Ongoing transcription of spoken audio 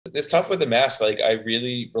It's tough with the mask. Like I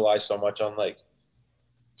really rely so much on like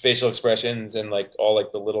facial expressions and like all like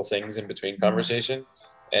the little things in between conversation.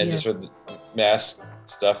 And Yeah. just with mask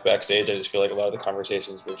stuff backstage, I just feel like a lot of the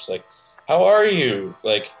conversations were just like, how are you?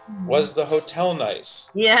 Like, was the hotel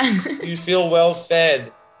nice? Yeah. You feel well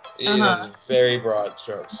fed? You know, Uh-huh. just very broad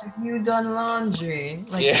strokes. Have you done laundry?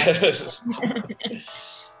 Like Yes.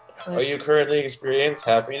 that. Are you currently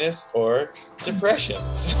experiencing happiness or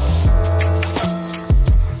depressions?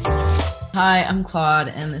 Hi, I'm Claude,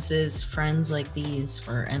 and this is Friends Like These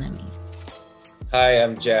for Enemy. Hi,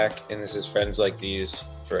 I'm Jack, and this is Friends Like These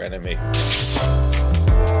for Enemy.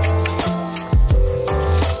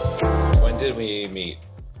 When did we meet?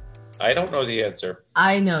 I don't know the answer.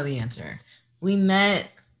 I know the answer. We met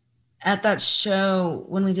at that show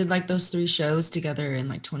when we did like those 3 shows together in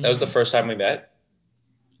like 20. That was the first time we met?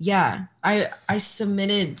 Yeah, I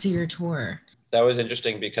submitted to your tour. That was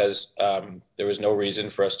interesting because there was no reason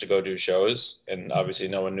for us to go do shows, and obviously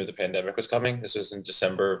no one knew the pandemic was coming. This was in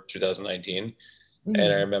December of 2019, and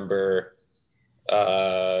I remember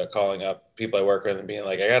calling up people I work with and being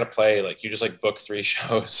like, I gotta play, like you just like booked 3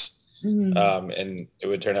 shows. And it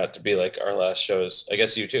would turn out to be like our last shows. I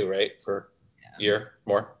guess you too, right? For a year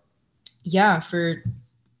more? Yeah, for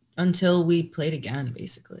until we played again,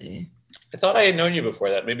 basically. I thought I had known you before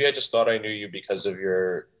that. Maybe I just thought I knew you because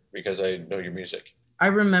I know your music. I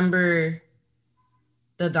remember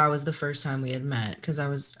that was the first time we had met because I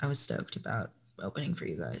was stoked about opening for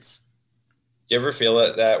you guys. Do you ever feel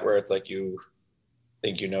that where it's like you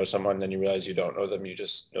think you know someone, then you realize you don't know them, you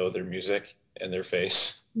just know their music and their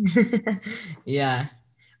face? Yeah.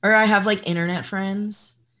 Or I have like internet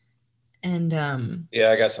friends and yeah,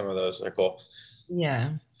 I got some of those. They're cool.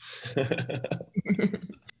 Yeah.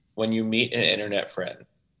 When you meet an internet friend,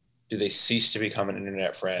 do they cease to become an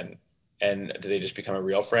internet friend, and do they just become a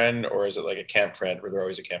real friend, or is it like a camp friend where they're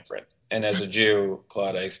always a camp friend? And as a Jew,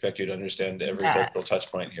 Claude, I expect you to understand every cultural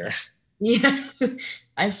touch point here. Yeah,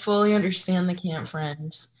 I fully understand the camp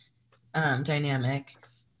friend dynamic.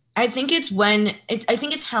 I think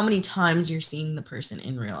it's how many times you're seeing the person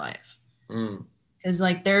in real life. Because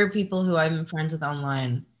like there are people who I'm friends with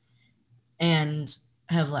online and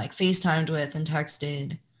have like FaceTimed with and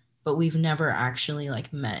texted, but we've never actually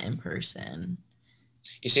like met in person.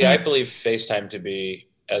 You see, I believe FaceTime to be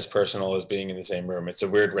as personal as being in the same room. It's a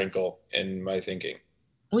weird wrinkle in my thinking.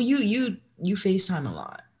 Well, you FaceTime a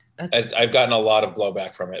lot. I've gotten a lot of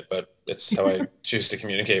blowback from it, but it's how I choose to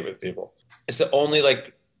communicate with people. It's the only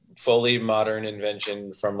like fully modern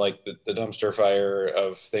invention from like the dumpster fire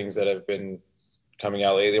of things that have been coming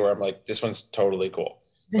out lately where I'm like, this one's totally cool.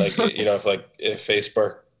 Like, you know, if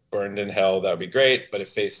Facebook burned in hell, that would be great. But if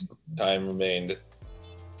FaceTime remained, it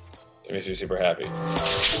makes me super happy.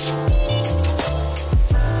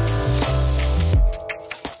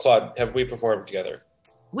 Claude, have we performed together?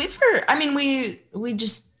 We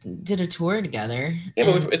just did a tour together. Yeah,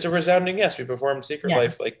 but it's a resounding yes. We performed Secret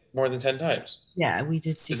Life like more than 10 times. Yeah, we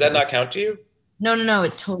did Secret Life. Does that not count to you? No,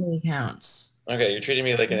 it totally counts. Okay, you're treating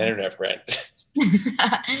me like an internet friend.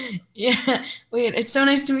 Yeah, wait, it's so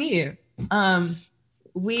nice to meet you.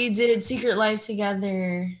 We did Secret Life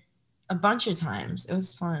together a bunch of times. It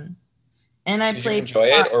was fun. And Did you enjoy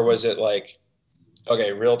it, or was it like,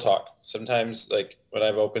 okay, real talk. Sometimes like when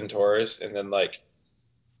I've opened tours and then like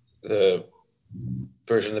the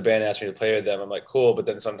person of the band asked me to play with them, I'm like, cool. But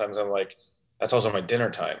then sometimes I'm like, that's also my dinner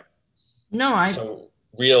time. So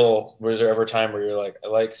was there ever a time where you're like, I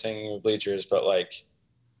like singing with bleachers, but like,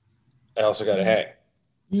 I also got to hang?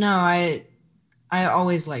 No, I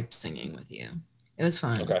always liked singing with you. It was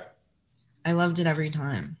fun. Okay. I loved it every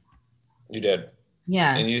time. You did.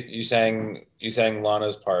 Yeah. And you sang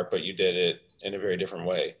Lana's part, but you did it in a very different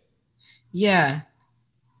way. Yeah.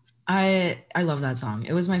 I love that song.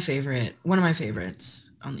 It was my favorite, one of my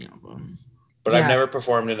favorites on the album. But I've never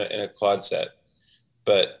performed in a Claude set.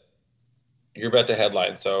 But you're about to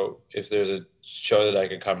headline, so if there's a show that I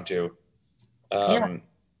could come to,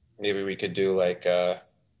 maybe we could do like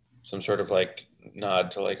some sort of like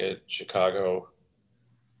nod to like a Chicago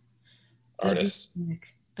artist.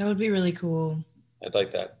 That would be really cool. I'd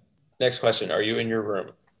like that. Next question. Are you in your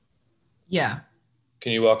room? Yeah.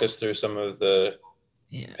 Can you walk us through some of the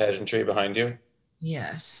pageantry behind you?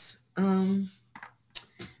 Yes.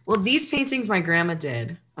 Well, these paintings my grandma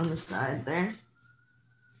did on the side there.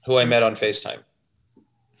 Who I met on FaceTime.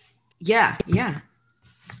 Yeah.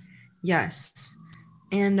 Yes.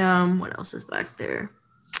 And what else is back there?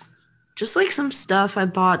 Just like some stuff I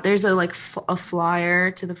bought. There's a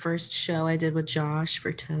flyer to the first show I did with Josh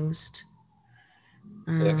for Toast.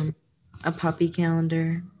 A puppy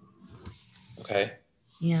calendar. Okay.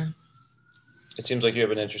 Yeah. It seems like you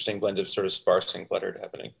have an interesting blend of sort of sparse and cluttered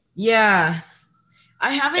happening. Yeah.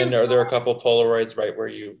 I haven't. And are there a couple Polaroids right where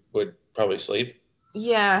you would probably sleep?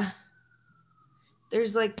 Yeah.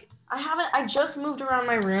 There's like, I just moved around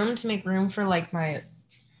my room to make room for like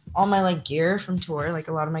all my like gear from tour, like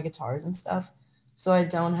a lot of my guitars and stuff. So I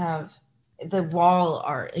don't have the wall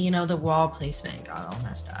art, the wall placement got all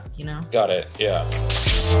messed up, Got it. Yeah.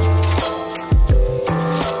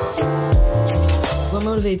 What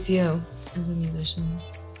motivates you as a musician?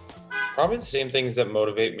 Probably the same things that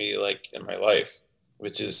motivate me like in my life,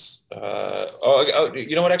 which is, you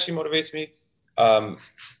know what actually motivates me?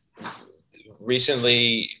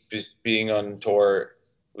 Recently being on tour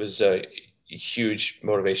was a huge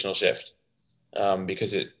motivational shift,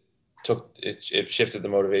 because it shifted the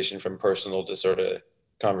motivation from personal to sort of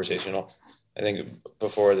conversational. I think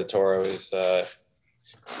before the tour I was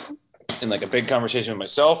in like a big conversation with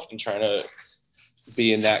myself and trying to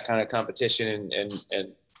be in that kind of competition and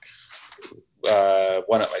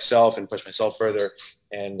one up myself and push myself further.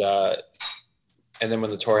 And then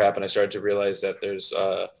when the tour happened, I started to realize that there's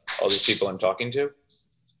all these people I'm talking to,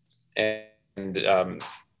 and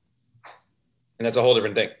that's a whole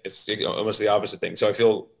different thing. It's almost the opposite thing. So I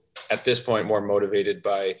feel at this point more motivated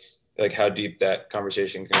by like how deep that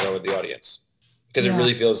conversation can go with the audience, because it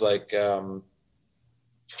really feels like you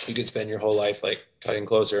could spend your whole life like cutting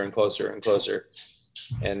closer and closer and closer,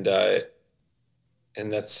 and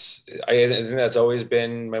that's I think that's always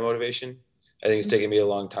been my motivation. I think it's taken me a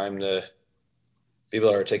long time to be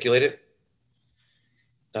able to articulate it,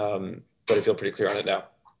 but I feel pretty clear on it now.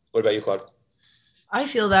 What about you, Claude? I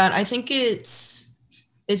feel that. I think it's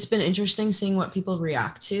been interesting seeing what people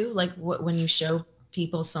react to, like when you show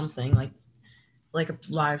people something like a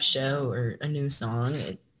live show or a new song.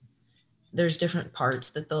 There's different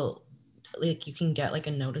parts that they'll like you can get like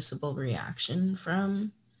a noticeable reaction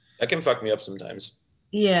from. That can fuck me up sometimes.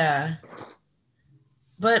 Yeah,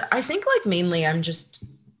 but I think like mainly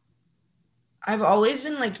I've always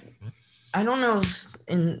been like, I don't know if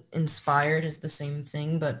inspired is the same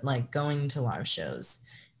thing, but like going to live shows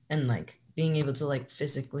and like being able to like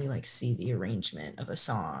physically like see the arrangement of a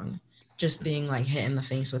song, just being like hit in the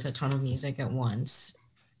face with a ton of music at once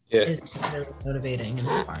is really motivating and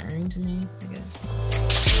inspiring to me, I guess.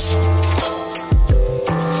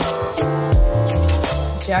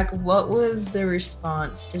 Jack, what was the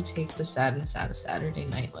response to Take the Sadness Out of Saturday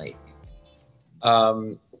Night like?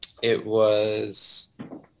 It was,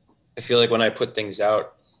 I feel like when I put things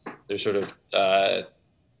out, there's sort of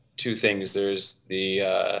two things. There's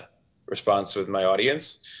the response with my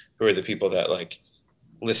audience, who are the people that like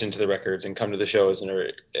listen to the records and come to the shows and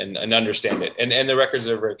understand it. And the records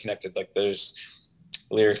are very connected. Like there's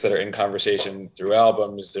lyrics that are in conversation through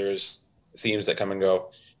albums. There's themes that come and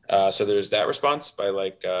go. So there's that response by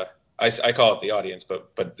like, I call it the audience,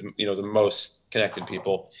 but the most connected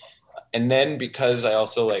people. And then because I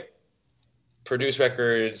also like produce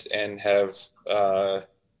records and have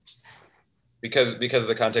because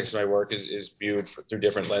the context of my work is viewed through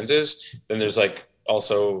different lenses, then there's like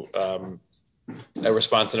also a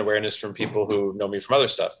response and awareness from people who know me from other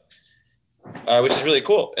stuff, which is really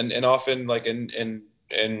cool and often like in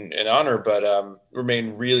honor, but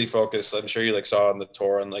remain really focused. I'm sure you like saw on the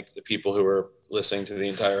tour and like the people who were listening to the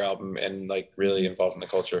entire album and like really involved in the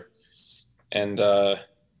culture. And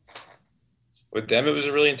with them, it was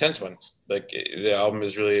a really intense one. Like the album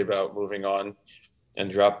is really about moving on and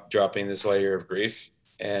dropping this layer of grief.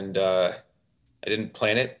 And I didn't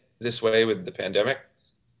plan it this way with the pandemic,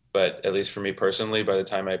 but at least for me personally, by the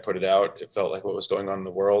time I put it out, it felt like what was going on in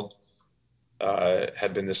the world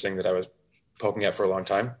had been this thing that I was poking at for a long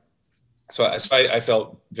time. So I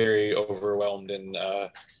felt very overwhelmed and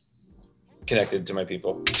connected to my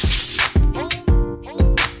people.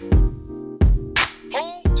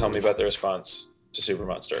 Tell me about the response to Super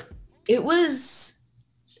Monster. It was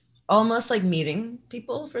almost like meeting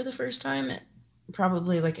people for the first time,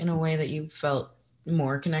 probably like in a way that you felt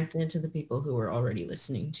more connected to the people who were already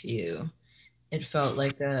listening to you. It felt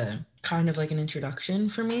like a kind of like an introduction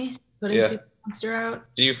for me putting Super Monster out.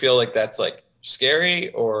 Do you feel like that's like scary,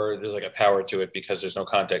 or there's like a power to it because there's no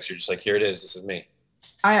context? You're just like, here it is, this is me.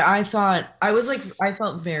 I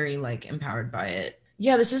felt very like empowered by it.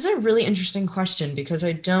 Yeah, this is a really interesting question because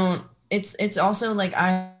it's also like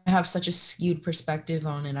I have such a skewed perspective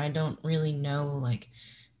on it. I don't really know like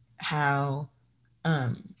how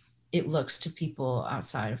it looks to people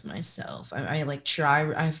outside of myself.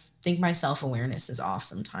 I think my self-awareness is off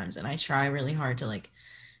sometimes, and I try really hard to like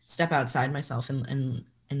step outside myself and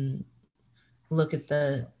look at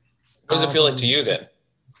the. What does it feel like to you then?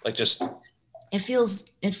 Like just. It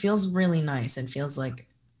feels really nice. It feels like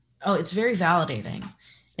Oh, it's very validating.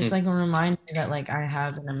 It's like a reminder that like I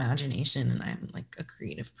have an imagination and I'm like a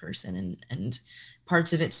creative person, and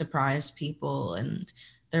parts of it surprised people, and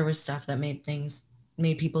there was stuff that made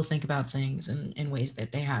people think about things in ways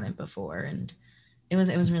that they hadn't before, and it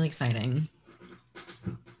was really exciting.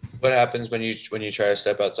 What happens when you try to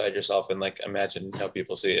step outside yourself and like imagine how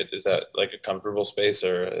people see it? Is that like a comfortable space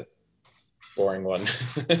or a boring one?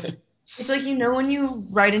 It's like, when you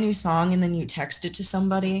write a new song and then you text it to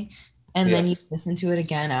somebody and Yeah. then you listen to it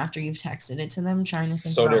again after you've texted it to them, trying to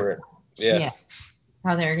think So about different. Yeah.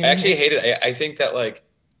 how they're I gonna actually hate it. I think that like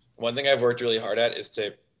one thing I've worked really hard at is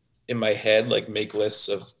to, in my head, like make lists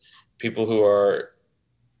of people who are,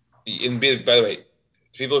 by the way,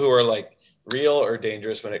 people who are like real or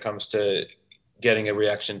dangerous when it comes to getting a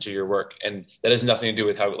reaction to your work. And that has nothing to do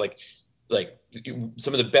with how like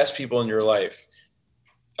some of the best people in your life,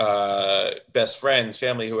 best friends,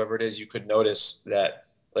 family, whoever it is, you could notice that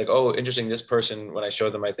like, oh, interesting. This person, when I show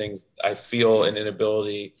them my things, I feel an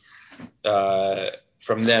inability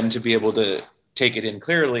from them to be able to take it in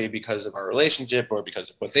clearly because of our relationship or because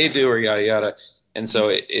of what they do or yada yada. And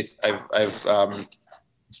so I've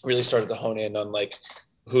really started to hone in on like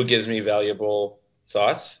who gives me valuable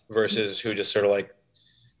thoughts versus who just sort of like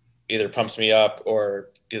either pumps me up or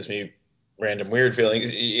gives me random weird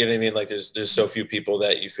feelings. You know what I mean? Like there's so few people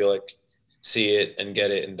that you feel like see it and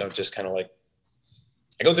get it and don't just kind of like,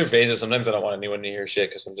 I go through phases. Sometimes I don't want anyone to hear shit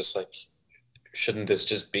because I'm just like, shouldn't this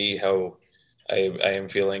just be how I am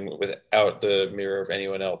feeling without the mirror of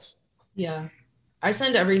anyone else? Yeah. I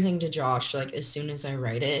send everything to Josh like as soon as I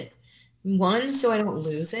write it. One, so I don't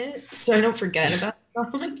lose it, so I don't forget about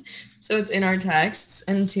the song. So it's in our texts.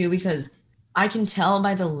 And two, because I can tell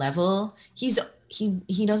by the level he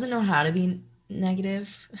doesn't know how to be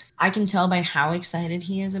negative. I can tell by how excited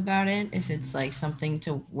he is about it if it's like something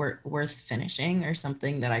to worth finishing or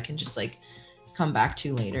something that I can just like come back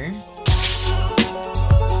to later.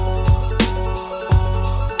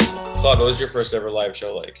 Claud, what was your first ever live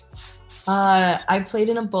show like? I played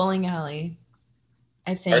in a bowling alley.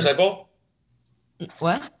 I think. Fireside Bowl?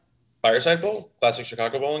 What? Fireside Bowl? Classic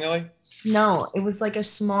Chicago bowling alley? No, it was like a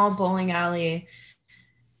small bowling alley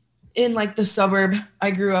in like the suburb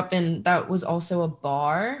I grew up in that was also a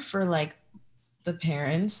bar for like the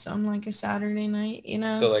parents on like a Saturday night,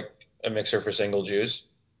 So like a mixer for single Jews?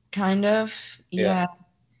 Kind of. Yeah.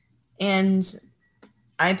 And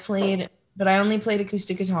I played, but I only played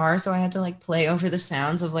acoustic guitar, so I had to like play over the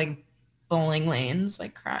sounds of like bowling lanes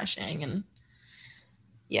like crashing, and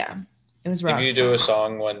yeah, it was rough. If you do a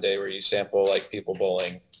song one day where you sample like people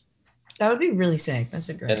bowling, that would be really sick. That's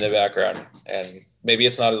a great in the background, and maybe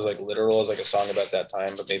it's not as like literal as like a song about that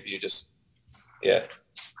time, but maybe you just,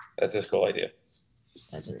 that's a cool idea.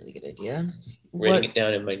 That's a really good idea. Writing it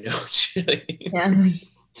down in my notes.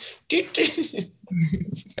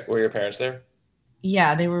 Were your parents there?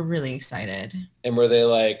 Yeah, they were really excited. And were they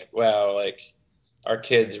like, wow, like our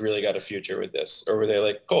kids really got a future with this? Or were they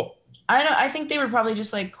like, cool? I think they were probably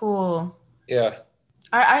just like, cool. Yeah.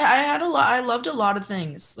 I loved a lot of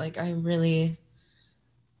things. Like I don't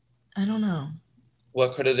know.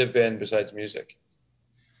 What could it have been besides music?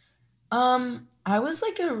 I was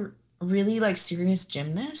like a really like serious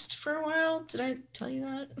gymnast for a while. Did I tell you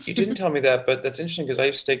that? You didn't tell me that, but that's interesting because I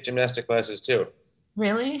used to take gymnastic classes too.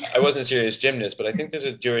 Really? I wasn't a serious gymnast, but I think there's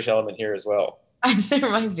a Jewish element here as well. There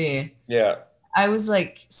might be. Yeah. I was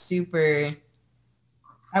like You're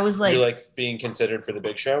like being considered for the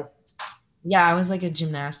big show? Yeah, I was like a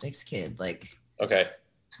gymnastics kid. Like, okay.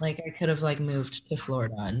 Like I could have like moved to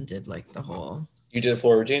Florida and did like the whole. You did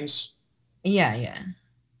floor routines? Yeah.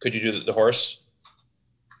 Could you do the horse?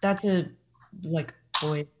 That's a like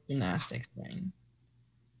boy gymnastics thing.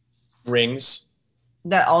 Rings?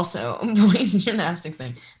 That also boys gymnastics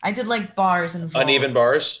thing. I did like bars and uneven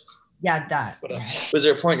bars. Yeah, that. Was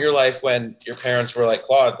there a point in your life when your parents were like,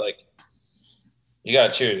 Claude, like you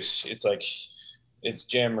gotta choose? It's like it's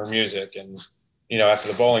gym or music, and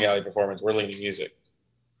after the bowling alley performance, we're leaning music.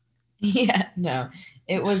 Yeah, no,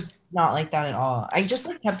 it was not like that at all. I just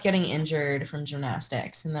like kept getting injured from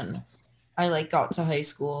gymnastics, and then I like got to high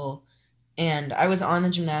school, and I was on the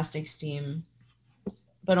gymnastics team,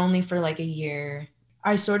 but only for like a year.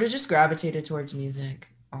 I sort of just gravitated towards music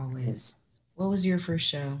always. What was your first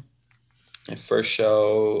show? My first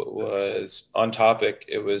show was on topic.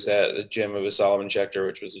 It was at the gym of a Solomon Schechter,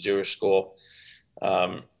 which was a Jewish school.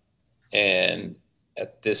 And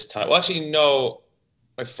at this time, well, actually, no,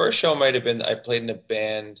 my first show might have been, I played in a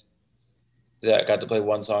band that got to play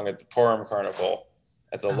one song at the Purim Carnival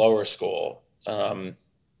at the lower school, in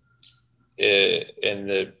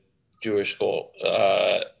the Jewish school.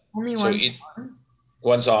 Only one song?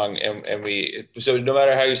 one song, and so no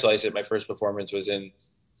matter how you slice it, my first performance was in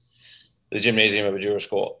the gymnasium of a Jewish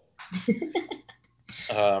school.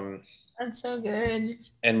 That's so good.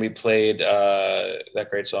 And we played that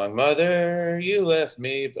great song, Mother, You Left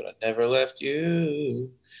Me, But I Never Left You.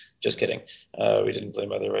 Just kidding. We didn't play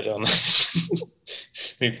Mother by John Lennon.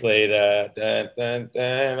 We played dun, dun, dun,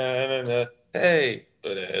 dun, dun, dun, hey,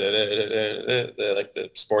 like the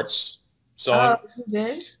sports song. Oh, you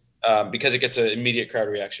did? Because it gets an immediate crowd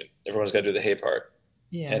reaction. Everyone's got to do the hey part.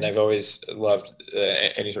 Yeah. And I've always loved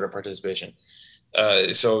any sort of participation.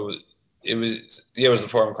 So it was the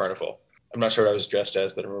Forum Carnival. I'm not sure what I was dressed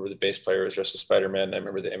as, but I remember the bass player was dressed as Spider-Man. I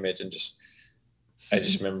remember the image, and I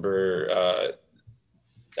just remember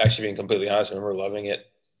actually being completely honest. I remember loving it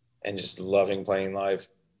and just loving playing live,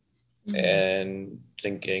 and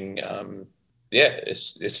thinking,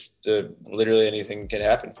 it's literally anything can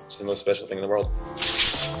happen. It's the most special thing in the world.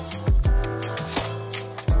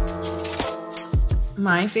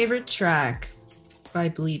 My favorite track by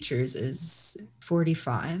Bleachers is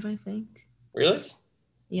 45, I think. Really?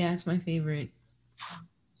 Yeah, it's my favorite.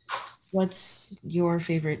 What's your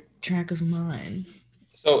favorite track of mine?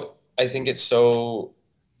 So I think it's so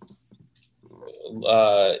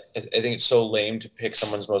lame to pick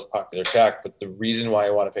someone's most popular track, but the reason why I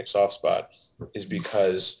want to pick Soft Spot is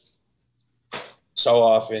because so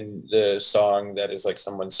often the song that is like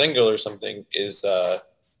someone's single or something is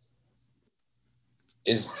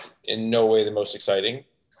in no way the most exciting,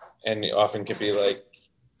 and it often could be like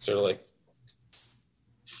sort of like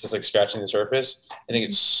just like scratching the surface. I think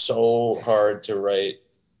it's so hard to write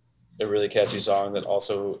a really catchy song that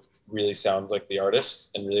also really sounds like the artist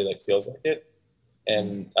and really like feels like it.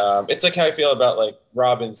 And it's like how I feel about like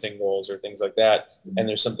Robin singles or things like that. And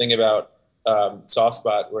there's something about Soft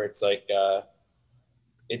Spot where it's like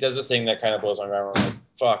it does this thing that kind of blows my mind. I'm like,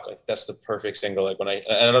 fuck, like that's the perfect single. Like and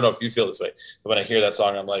I don't know if you feel this way, but when I hear that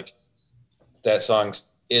song, I'm like, that song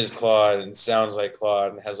is Claude and sounds like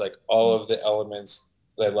Claude and has like all of the elements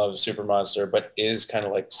that I love Super Monster, but is kind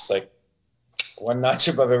of like just like one notch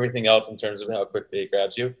above everything else in terms of how quickly it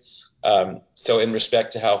grabs you. So in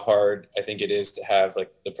respect to how hard I think it is to have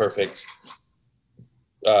like the perfect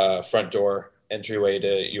front door entryway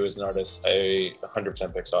to you as an artist, I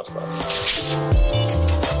 100% pick Soft Spot.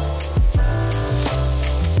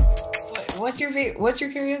 What's your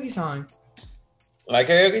karaoke song? My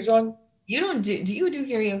karaoke song? Do you do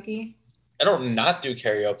karaoke? I don't not do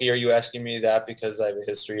karaoke. Are you asking me that because I have a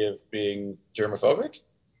history of being germophobic?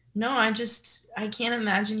 No, I can't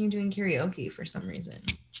imagine you doing karaoke for some reason.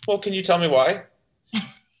 Well, can you tell me why?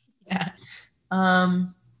 Yeah.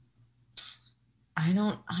 I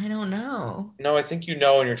don't know. No, I think you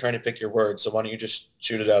know and you're trying to pick your words, so why don't you just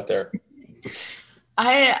shoot it out there?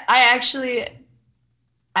 I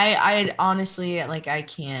honestly, like, I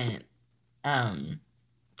can't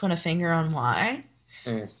put a finger on why.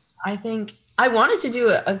 I think I wanted to do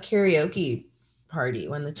a karaoke party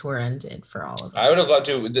when the tour ended for all of us. I would have loved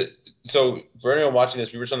to. So for anyone watching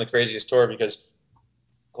this, we were on the craziest tour because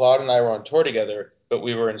Claude and I were on tour together, but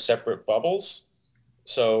we were in separate bubbles.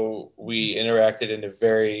 So we interacted in a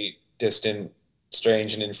very distant,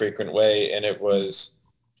 strange, and infrequent way. And it was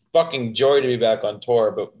fucking joy to be back on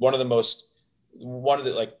tour. But one of the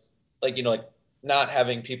not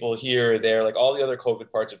having people here or there, like all the other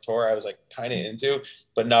COVID parts of tour, I was like kind of into,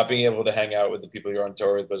 but not being able to hang out with the people you're on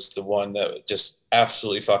tour with was the one that just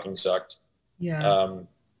absolutely fucking sucked. Yeah.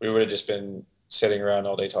 We would have just been sitting around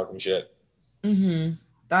all day talking shit. Mm-hmm.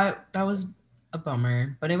 That was a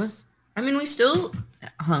bummer, but it was, I mean, we still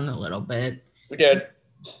hung a little bit. We did.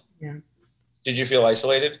 Yeah. Did you feel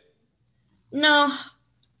isolated? No,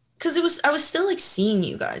 because I was still like seeing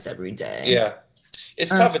you guys every day. Yeah.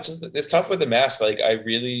 It's tough. It's tough with the mask. Like I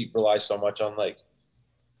really rely so much on like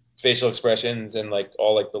facial expressions and like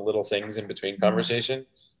all like the little things in between conversation.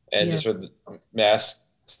 And just with the mask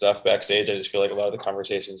stuff backstage, I just feel like a lot of the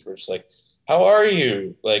conversations were just like, how are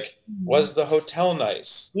you? Like, was the hotel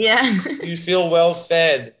nice? Yeah. You feel well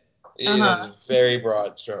fed? You know, it's very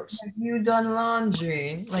broad strokes. Have you done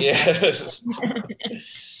laundry? Like, yes.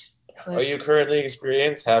 Are you currently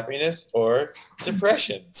experiencing happiness or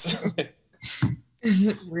depression? This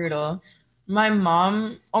is brutal. My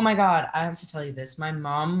mom, oh my God, I have to tell you this. My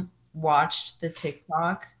mom watched the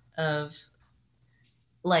TikTok of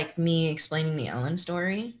like me explaining the Ellen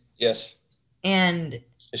story. Yes. And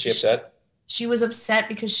is she upset? She was upset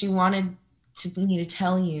because she wanted me to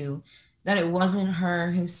tell you that it wasn't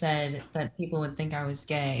her who said that people would think I was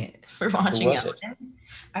gay for watching Ellen.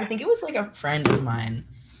 I think it was like a friend of mine.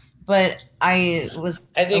 But I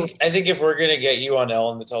think if we're gonna get you on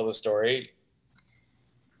Ellen to tell the story,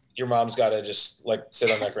 your mom's got to just like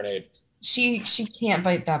sit on that grenade. She can't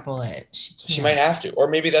bite that bullet. She might have to, or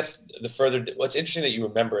maybe that's the further. Well, it's interesting that you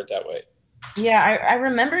remember it that way. Yeah, I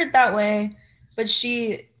remember it that way, but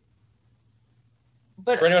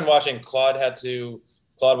for anyone watching, Claude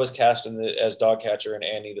was cast as dog catcher in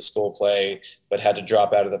Annie the school play, but had to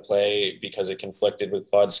drop out of the play because it conflicted with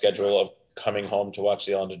Claude's schedule of coming home to watch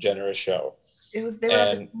the Ellen DeGeneres show. They were at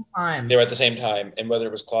the same time. They were at the same time, and whether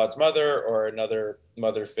it was Claude's mother or another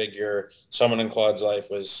mother figure, someone in Claude's life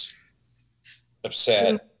was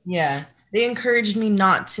upset. Yeah. They encouraged me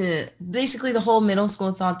not to. Basically, the whole middle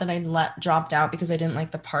school thought that I dropped out because I didn't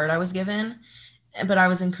like the part I was given. But I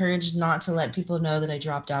was encouraged not to let people know that I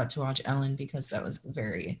dropped out to watch Ellen because that was a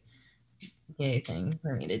very gay thing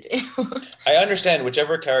for me to do. I understand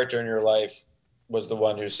whichever character in your life was the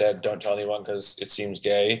one who said, "Don't tell anyone because it seems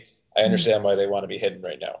gay." I understand why they want to be hidden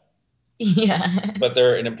right now. Yeah. But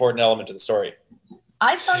they're an important element to the story.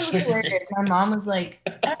 I thought it was hilarious. My mom was like,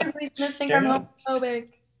 everybody's going to think I'm homophobic.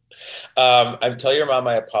 Tell your mom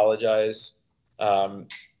I apologize.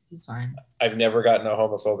 It's fine. I've never gotten a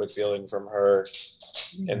homophobic feeling from her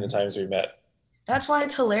in the times we met. That's why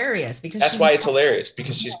it's hilarious. Because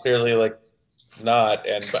she's clearly like not.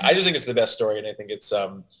 But I just think it's the best story, and I think it's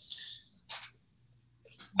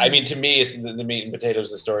I mean, to me, it's the meat and potatoes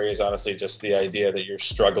of the story is honestly just the idea that you're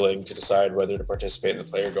struggling to decide whether to participate in the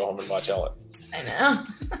play or go home and watch Ellen. I know.